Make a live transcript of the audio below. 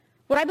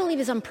What I believe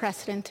is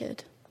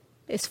unprecedented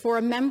is for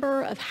a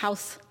member of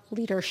House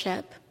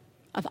leadership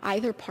of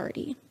either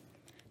party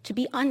to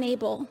be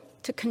unable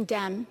to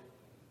condemn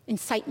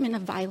incitement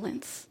of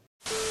violence.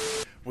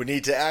 We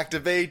need to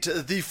activate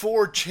the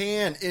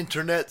 4chan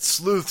internet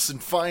sleuths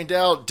and find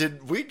out,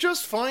 did we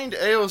just find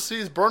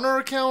AOC's burner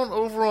account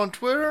over on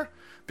Twitter?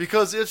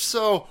 Because if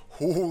so,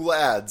 ooh,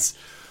 lads,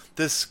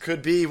 this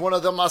could be one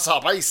of the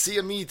spicy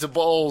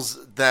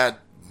meatballs that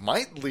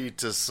might lead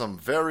to some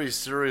very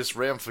serious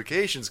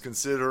ramifications,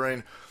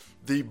 considering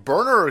the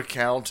burner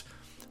account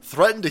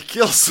threatened to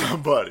kill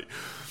somebody.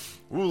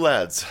 Ooh,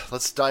 lads,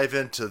 let's dive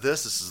into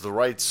this. This is the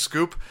right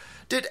scoop.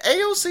 Did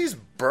AOC's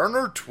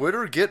burner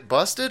Twitter get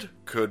busted?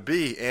 Could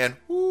be. And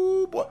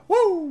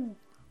woo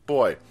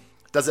boy,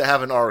 does it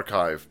have an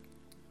archive.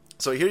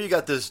 So here you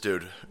got this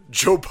dude.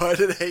 Joe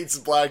Biden hates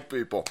black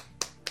people.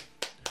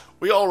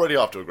 We already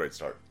off to a great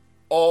start.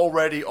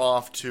 Already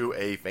off to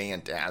a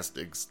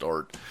fantastic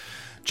start.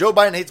 Joe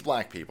Biden hates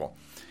black people.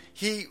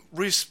 He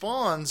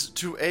responds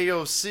to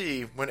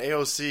AOC when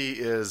AOC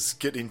is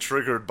getting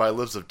triggered by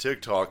Libs of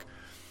TikTok.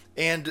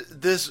 And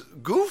this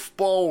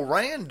goofball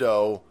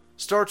rando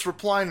starts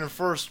replying in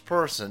first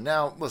person.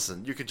 Now,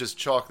 listen, you could just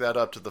chalk that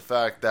up to the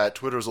fact that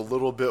Twitter's a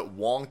little bit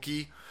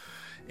wonky,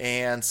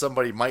 and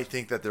somebody might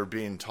think that they're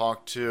being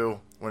talked to,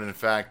 when in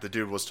fact the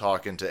dude was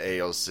talking to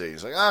AOC.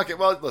 He's like, okay,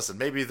 well, listen,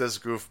 maybe this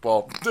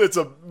goofball, it's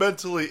a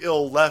mentally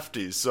ill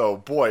lefty, so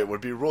boy, it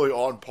would be really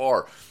on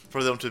par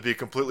for them to be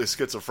completely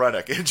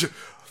schizophrenic and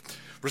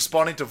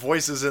responding to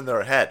voices in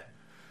their head.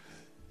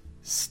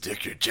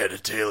 Stick your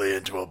genitalia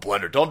into a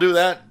blender. Don't do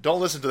that. Don't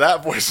listen to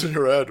that voice in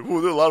your head. Ooh,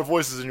 there are a lot of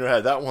voices in your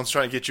head. That one's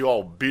trying to get you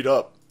all beat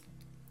up.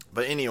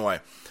 But anyway,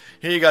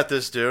 here you got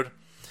this dude.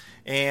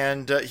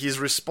 And he's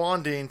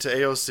responding to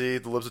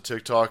AOC, the Libs of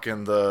TikTok,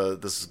 and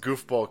this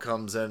goofball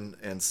comes in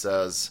and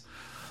says,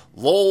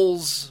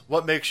 "Lols,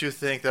 what makes you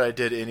think that I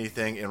did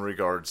anything in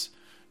regards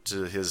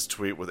to his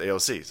tweet with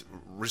AOC?"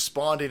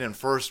 Responding in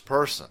first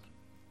person.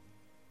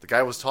 The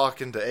guy was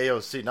talking to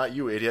AOC, not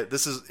you, idiot.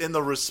 This is in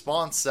the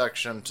response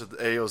section to the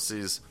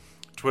AOC's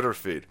Twitter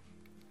feed.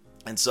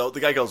 And so the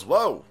guy goes,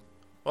 whoa,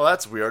 well,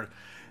 that's weird.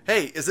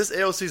 Hey, is this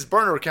AOC's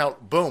burner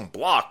account? Boom,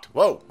 blocked.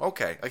 Whoa,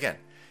 okay, again.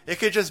 It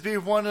could just be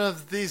one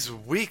of these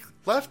weak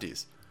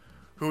lefties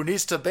who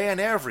needs to ban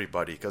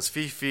everybody because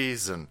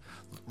fifis and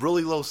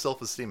really low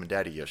self-esteem and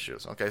daddy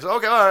issues. Okay, so,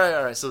 okay,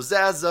 all right. So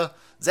Zaza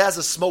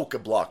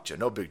Smoke blocked you.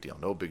 No big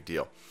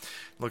deal.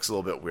 Looks a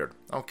little bit weird.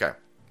 Okay.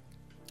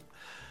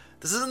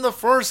 This isn't the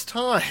first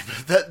time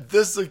that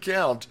this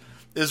account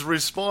is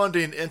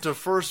responding into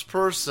first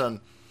person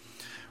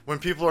when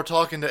people are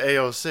talking to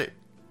AOC.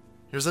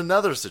 Here's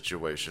another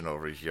situation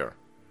over here.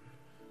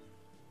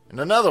 And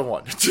another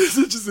one.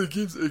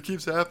 It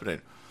keeps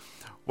happening.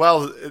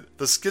 Well,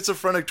 the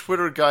schizophrenic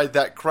Twitter guy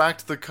that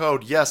cracked the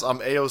code, yes, I'm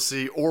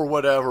AOC or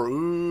whatever.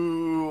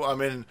 Ooh,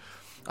 I'm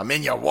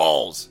in your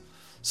walls.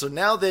 So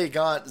now they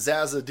got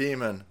Zaza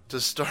Demon to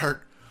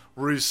start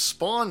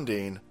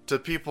responding to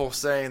people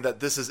saying that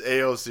this is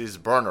AOC's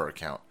burner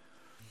account.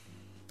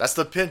 That's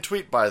the pinned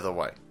tweet, by the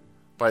way,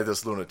 by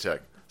this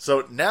lunatic.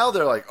 So now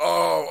they're like,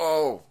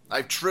 oh,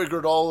 I've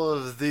triggered all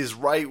of these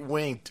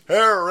right-wing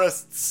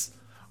terrorists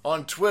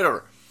on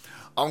Twitter.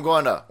 I'm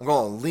going to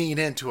lean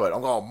into it.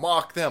 I'm going to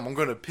mock them. I'm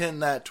going to pin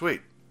that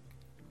tweet.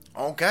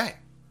 Okay.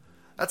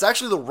 That's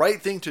actually the right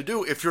thing to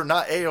do if you're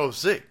not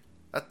AOC.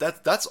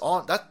 That's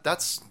on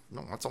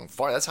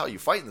fire. That's how you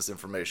fight in this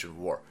information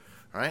war,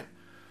 right?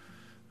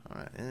 All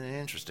right,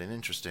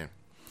 interesting.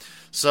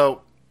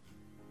 So,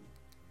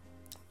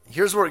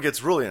 here's where it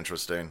gets really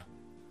interesting.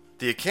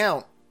 The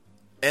account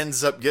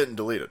ends up getting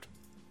deleted.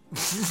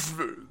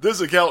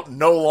 This account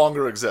no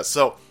longer exists.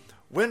 So,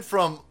 went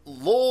from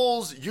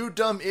lols, you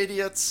dumb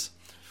idiots.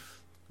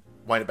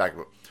 Wind it back a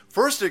bit.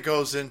 First, it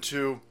goes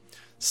into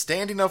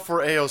standing up for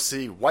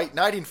AOC, white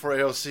knighting for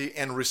AOC,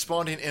 and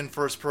responding in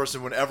first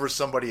person whenever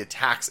somebody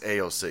attacks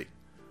AOC.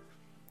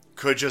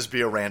 Could just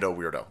be a rando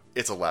weirdo.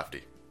 It's a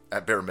lefty.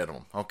 At bare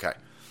minimum. Okay.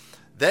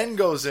 Then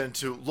goes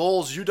into,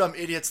 lols, you dumb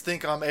idiots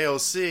think I'm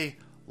AOC.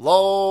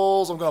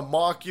 Lols, I'm going to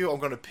mock you. I'm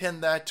going to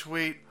pin that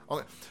tweet.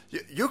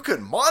 You could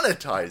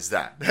monetize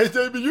that.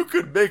 I mean, you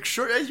could make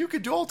sure, you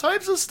could do all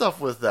types of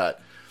stuff with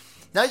that.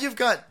 Now you've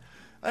got,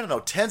 I don't know,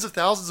 tens of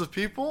thousands of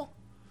people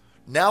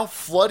now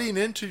flooding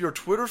into your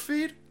Twitter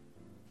feed.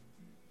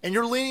 And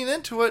you're leaning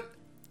into it.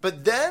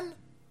 But then,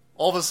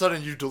 all of a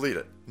sudden, you delete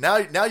it.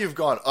 Now you've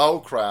gone, oh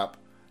crap.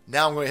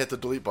 Now I'm going to hit the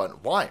delete button.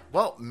 Why?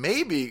 Well,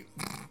 maybe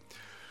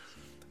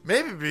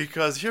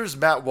because here's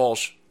Matt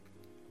Walsh.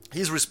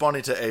 He's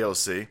responding to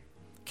AOC.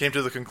 Came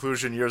to the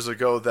conclusion years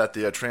ago that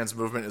the trans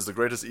movement is the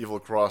greatest evil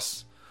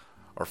across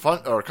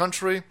our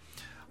country.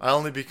 I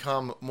only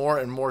become more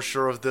and more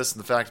sure of this, and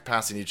the fact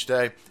passing each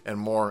day, and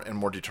more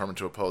determined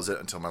to oppose it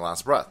until my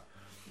last breath.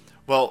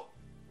 Well,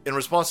 in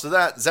response to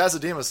that,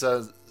 Zazadima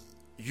says,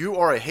 "You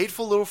are a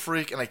hateful little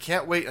freak, and I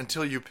can't wait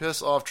until you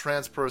piss off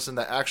trans person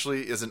that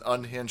actually isn't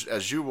unhinged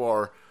as you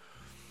are."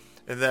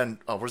 And then,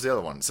 where's the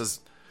other one? It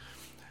says,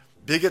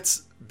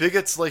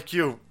 bigots like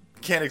you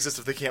can't exist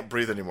if they can't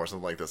breathe anymore,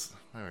 something like this.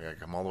 There we go.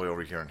 Come all the way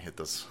over here and hit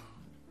this.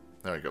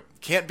 There we go.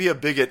 Can't be a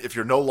bigot if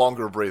you're no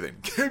longer breathing.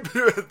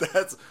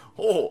 It's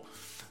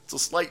a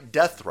slight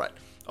death threat.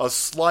 A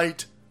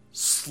slight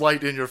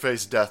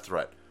in-your-face death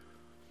threat.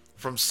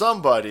 From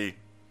somebody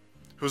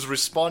who's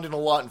responding a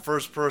lot in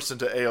first person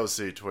to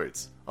AOC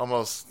tweets.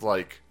 Almost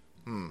like,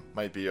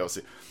 might be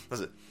AOC.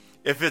 Listen,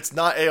 if it's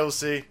not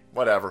AOC,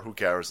 whatever, who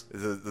cares?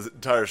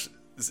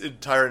 This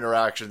entire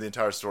interaction, the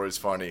entire story is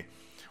funny.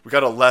 We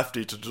got a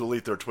lefty to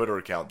delete their Twitter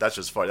account. That's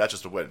just funny. That's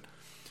just a win.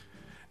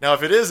 Now,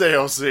 if it is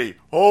AOC,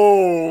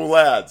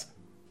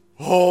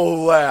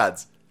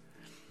 lads.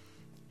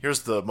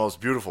 Here's the most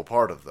beautiful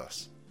part of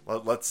this.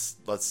 Let's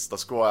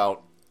go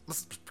out.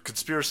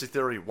 Conspiracy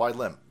theory, wide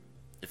limb.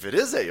 If it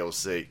is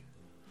AOC,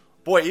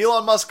 boy,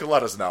 Elon Musk could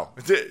let us know.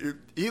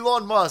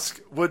 Elon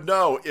Musk would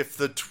know if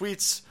the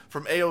tweets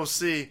from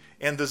AOC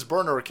and this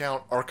burner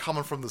account are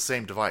coming from the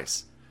same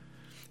device.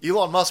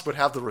 Elon Musk would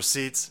have the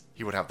receipts.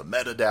 He would have the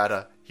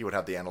metadata. He would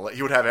have the analytics.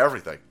 He would have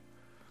everything.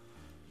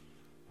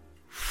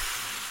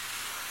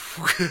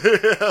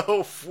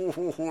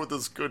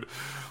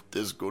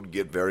 This could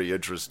get very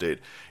interesting,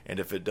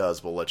 and if it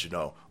does, we'll let you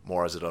know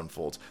more as it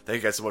unfolds. Thank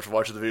you guys so much for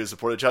watching the video.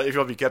 Support the channel if you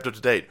want to be kept up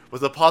to date with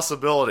the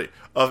possibility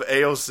of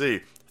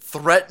AOC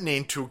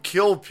threatening to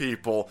kill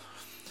people,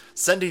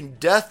 sending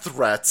death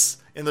threats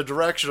in the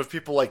direction of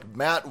people like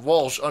Matt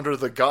Walsh under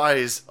the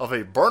guise of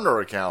a burner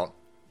account.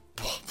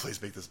 Oh,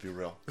 please make this be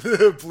real.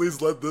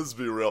 Please let this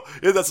be real.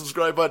 Hit that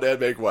subscribe button and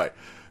make way,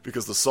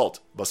 because the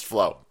salt must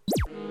flow.